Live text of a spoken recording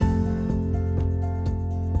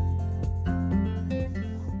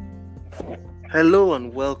Hello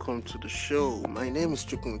and welcome to the show. My name is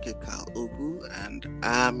Chukwuemeka Kal Ogu and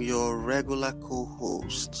I'm your regular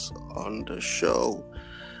co-host on the show.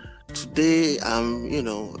 Today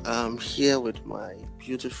I'm here with my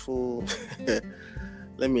beautiful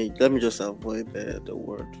let me just avoid the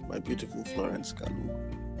word, my beautiful Florence Kalu.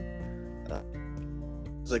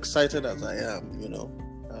 As excited as I am,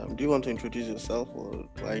 do you want to introduce yourself or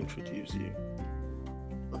do I introduce you?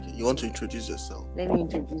 Okay, you want to introduce yourself? Let me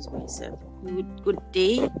introduce myself. Good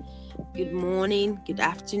day, good morning, good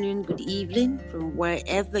afternoon, good evening from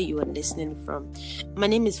wherever you are listening from. My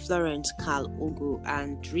name is Florence Kal Ogu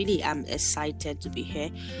and really I'm excited to be here.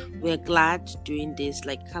 We're glad doing this.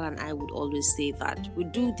 Like Kal and I would always say that we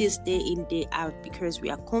do this day in, day out because we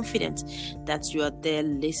are confident that you are there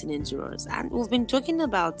listening to us. And we've been talking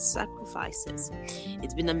about sacrifices.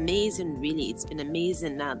 It's been amazing, really. It's been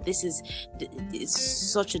amazing. Now, it's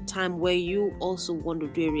such a time where you also want to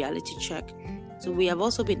do a reality check. So we have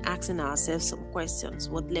also been asking ourselves some questions.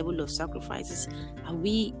 What level of sacrifices are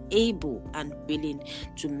we able and willing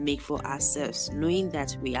to make for ourselves, knowing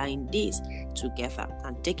that we are in this together?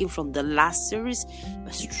 And taking from the last series,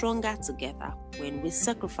 we're stronger together when we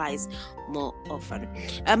sacrifice more often.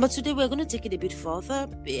 But today we're going to take it a bit further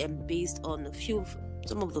based on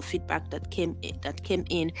some of the feedback that came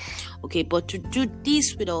in. Okay, but to do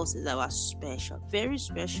this with us is our very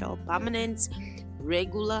special, permanent,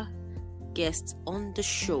 regular guest on the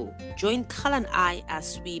show. Join Kal and I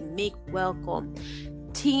as we make welcome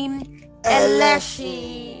Team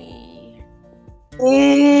Eleshi.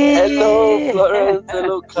 Hey. Hello, Florence.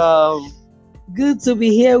 Hello, Kal. Good to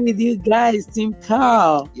be here with you guys, Team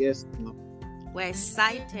Kal. Yes. We're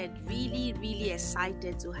excited, really, really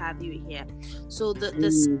excited to have you here. So the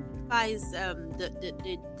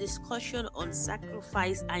discussion on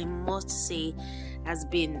sacrifice, I must say, has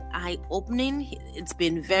been eye-opening. It's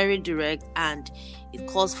been very direct, and it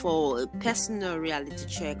calls for a personal reality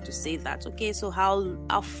check to say that, okay, so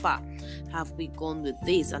how far have we gone with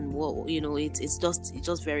this? And what, it's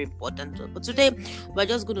just very important. But today we're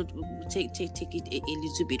just going to take it a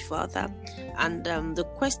little bit further, and the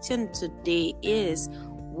question today is,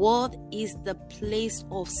 what is the place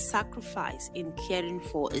of sacrifice in caring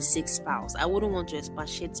for a sick spouse? I wouldn't want to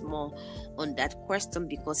expatiate more on that question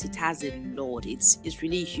because it has a lot. It's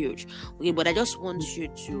really huge. Okay, but I just want you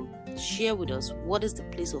to share with us, what is the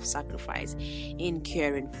place of sacrifice in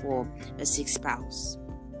caring for a sick spouse?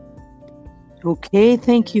 Okay,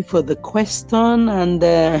 thank you for the question. And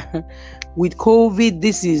with COVID,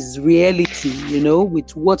 this is reality,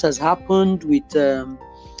 with what has happened with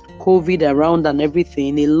COVID around and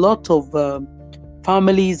everything. A lot of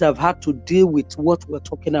families have had to deal with what we're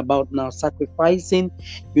talking about now, sacrificing,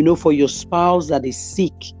 for your spouse that is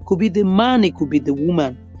sick. It could be the man, it could be the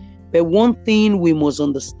woman. But one thing we must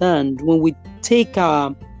understand, when we take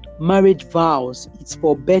our marriage vows, it's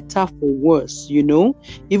for better, for worse,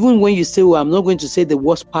 Even when you say, I'm not going to say the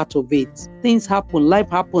worst part of it. Things happen,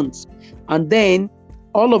 life happens. And then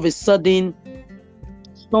all of a sudden,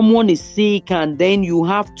 someone is sick, and then you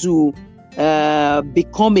have to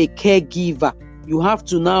become a caregiver. You have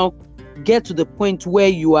to now get to the point where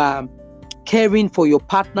you are caring for your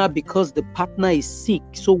partner because the partner is sick.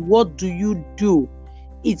 So what do?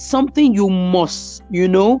 It's something you must,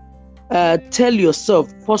 tell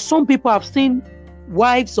yourself. For some people, I've seen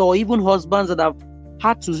wives or even husbands that have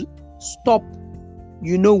had to stop,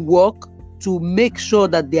 work to make sure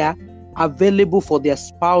that they are available for their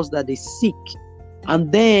spouse that is sick,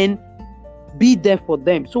 and then be there for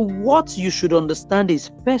them. So what you should understand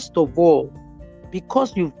is, first of all,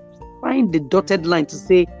 because you find the dotted line to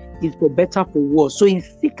say it's for better, for worse. So in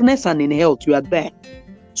sickness and in health, you are there.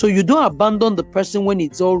 So you don't abandon the person when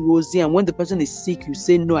it's all rosy, and when the person is sick, you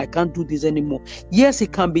say, no, I can't do this anymore. Yes,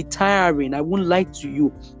 it can be tiring. I won't lie to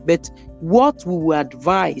you. But what we will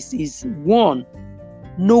advise is, one,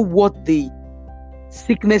 know what the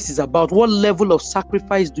sickness is about. What level of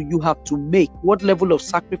sacrifice do you have to make? What level of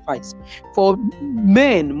sacrifice? For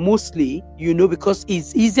men, mostly, because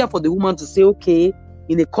it's easier for the woman to say, okay,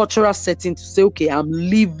 in a cultural setting, to say, okay, I'm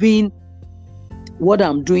leaving what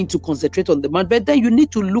I'm doing to concentrate on the man. But then you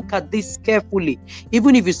need to look at this carefully.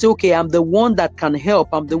 Even if you say, okay, I'm the one that can help,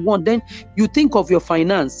 I'm the one, then you think of your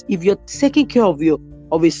finance. If you're taking care of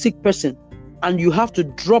a sick person and you have to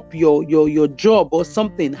drop your job or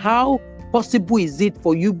something, how possible is it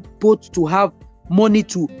for you both to have money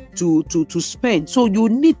to spend? So you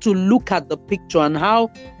need to look at the picture and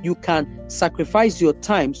how you can sacrifice your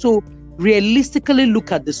time. So realistically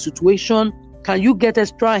look at the situation. Can you get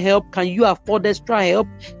extra help? Can you afford extra help?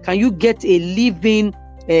 Can you get a living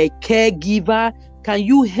caregiver? Can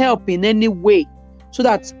you help in any way so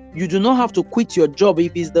that You do not have to quit your job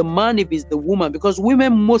if it's the man, if it's the woman, because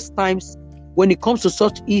women most times, when it comes to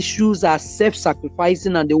such issues, are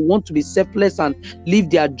self-sacrificing and they want to be selfless and leave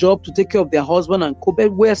their job to take care of their husband and co.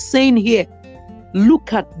 But we're saying here,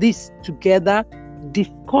 look at this together,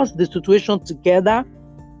 discuss the situation together,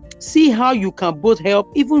 see how you can both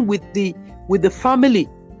help, even with the family,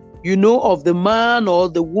 of the man or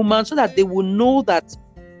the woman, so that they will know that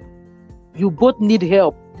you both need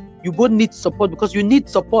help. You both need support, because you need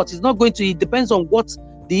support. It depends on what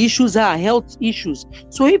the issues are, health issues.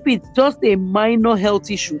 So if it's just a minor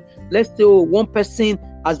health issue, let's say one person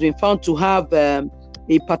has been found to have a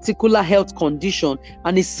particular health condition,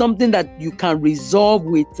 and it's something that you can resolve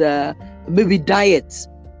with maybe diet.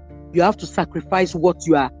 You have to sacrifice what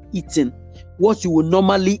you are eating, what you will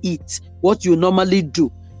normally eat, what you normally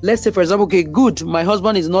do. Let's say, for example, okay, good, my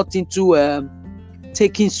husband is not into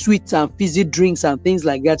taking sweets and fizzy drinks and things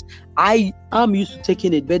like that. I am used to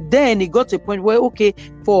taking it, but then it got to a point where, okay,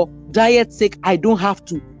 for diet's sake, I don't have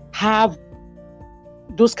to have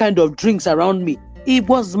those kind of drinks around me. It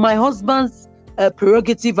was my husband's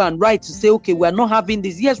prerogative and right to say, okay, we're not having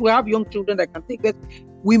this. Yes, we have young children that can take it.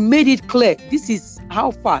 We made it clear, this is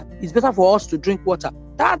how far it's better for us to drink water.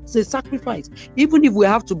 That's a sacrifice. Even if we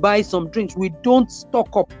have to buy some drinks, we don't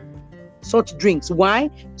stock up such drinks.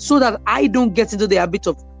 Why? So that I don't get into the habit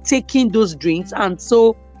of taking those drinks. And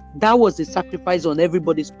so that was a sacrifice on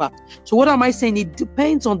everybody's part. So what am I saying? It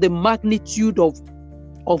depends on the magnitude of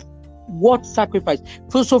what sacrifice.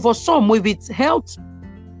 So for some, if it's health,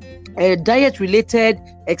 diet related,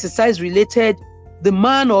 exercise related, the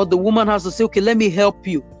man or the woman has to say, okay, let me help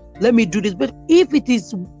you, let me do this. But if it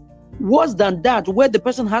is worse than that, where the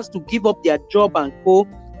person has to give up their job and go,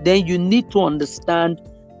 then you need to understand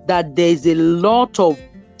that there is a lot of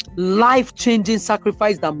life-changing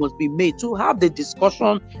sacrifice that must be made. To have the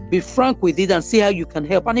discussion, be frank with it, and see how you can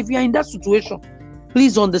help. And if you are in that situation,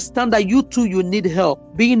 please understand that you too, you need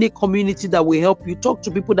help. Be in a community that will help you. Talk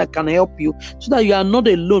to people that can help you, so that you are not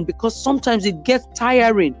alone, because sometimes it gets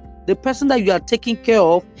tiring. The person that you are taking care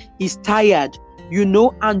of is tired,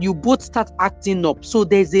 and you both start acting up. So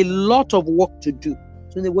there's a lot of work to do.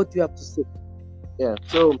 So what do you have to say? Yeah.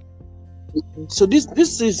 So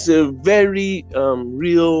this is a very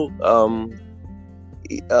real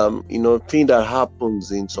thing that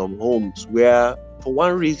happens in some homes, where for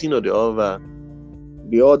one reason or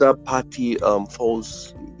the other party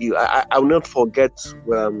falls. I will not forget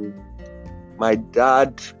my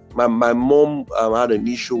dad. My mom had an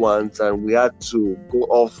issue once, and we had to go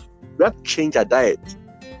off. We had to change our diet,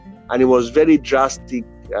 and it was very drastic.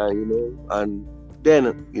 And then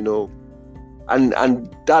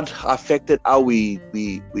and that affected how we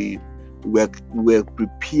were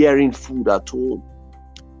preparing food at home.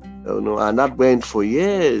 And that went for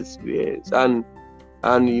years. And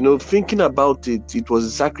thinking about it, it was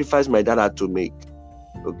a sacrifice my dad had to make.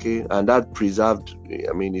 Okay, and that preserved,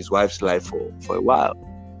 his wife's life for a while.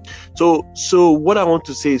 So what I want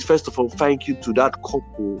to say is, first of all, thank you to that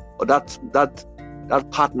couple, or that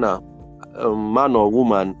partner, man or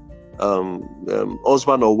woman,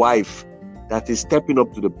 husband or wife, that is stepping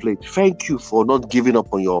up to the plate. Thank you for not giving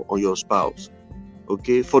up on your spouse.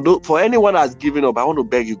 Okay, for anyone that's given up, I want to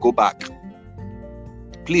beg you, go back.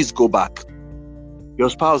 Please go back. Your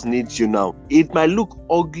spouse needs you now. It might look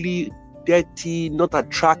ugly, dirty, not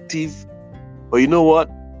attractive, but you know what?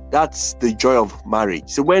 That's the joy of marriage.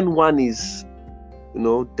 So when one is,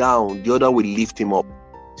 down, the other will lift him up.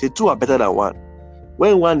 Say two are better than one.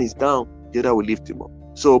 When one is down, the other will lift him up.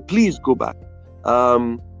 So please go back.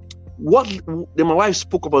 My wife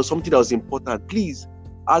spoke about something that was important. Please,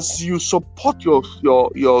 as you support your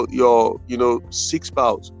sick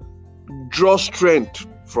spouse, draw strength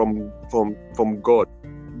from God.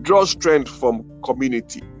 Draw strength from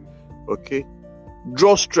community. Okay?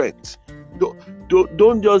 Draw strength.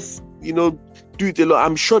 Don't just do it alone.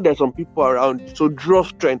 I'm sure there's some people around, so draw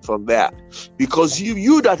strength from there, because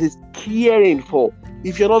you that is caring for,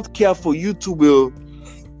 if you're not careful, you too will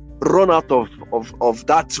run out of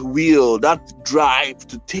that will, that drive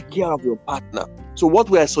to take care of your partner. So what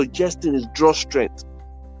we are suggesting is draw strength.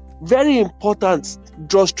 Very important.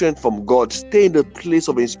 Draw strength from God. Stay in the place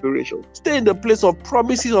of inspiration. Stay in the place of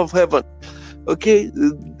promises of heaven. Okay,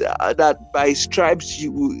 that by stripes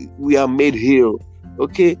we are made healed.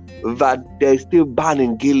 Okay, that there is still ban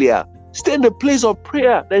in Gilead. Stay in the place of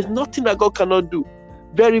prayer. There's nothing that God cannot do.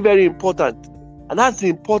 Very, very important. And that's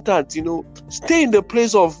important, Stay in the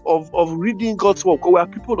place of reading God's word. We are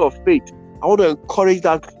people of faith. I want to encourage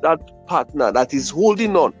that partner that is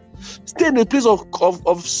holding on. Stay in the place of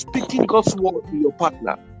speaking God's word to your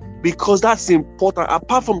partner, because that's important.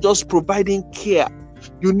 Apart from just providing care,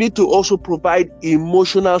 you need to also provide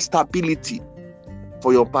emotional stability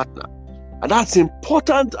for your partner. And that's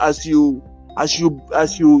important as you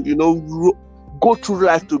go through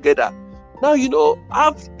life together. Now,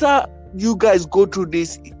 after you guys go through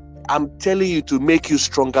this, I'm telling you, to make you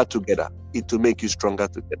stronger together. It will make you stronger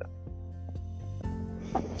together.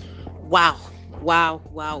 Wow.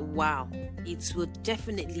 It will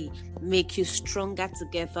definitely make you stronger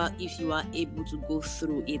together if you are able to go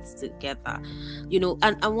through it together.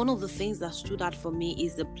 And one of the things that stood out for me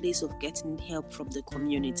is the place of getting help from the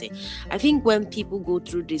community. I think when people go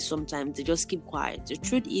through this, sometimes they just keep quiet. The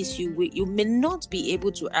truth is, you may not be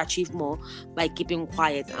able to achieve more by keeping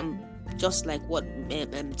quiet. Just like what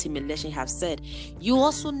Timileshi have said, you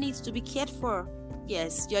also need to be cared for.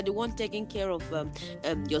 Yes, you're the one taking care of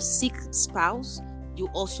your sick spouse. You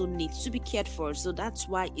also need to be cared for. So that's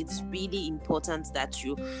why it's really important that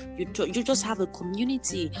you just have a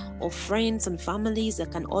community of friends and families that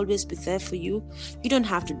can always be there for you. You don't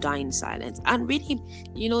have to die in silence. And really,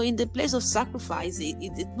 in the place of sacrifice,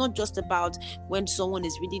 it's not just about when someone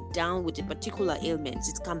is really down with a particular ailment.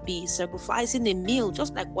 It can be sacrificing a meal,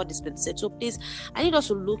 just like what has been said. So please, I need us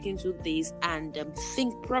to look into this and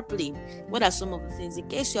think properly. What are some of the things, in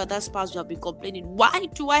case your other spouse, you have been complaining, why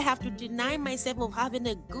do I have to deny myself of having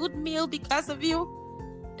a good meal because of you?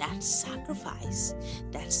 That's sacrifice.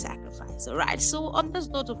 All right, so on this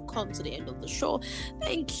note, we've come to the end of the show.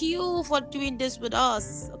 Thank you for doing this with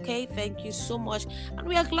us. Okay, thank you so much, and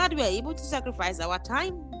we are glad we are able to sacrifice our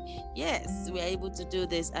time. Yes, we are able to do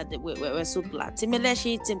this, and we're so glad.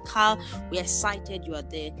 Timileshi, Tim Carl, we are excited you are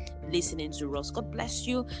there listening to us. God bless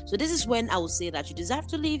you. So this is when I will say that you deserve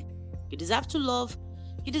to live, you deserve to love,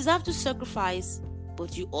 you deserve to sacrifice,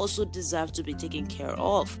 but you also deserve to be taken care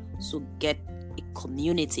of. So get a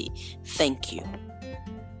community. Thank you.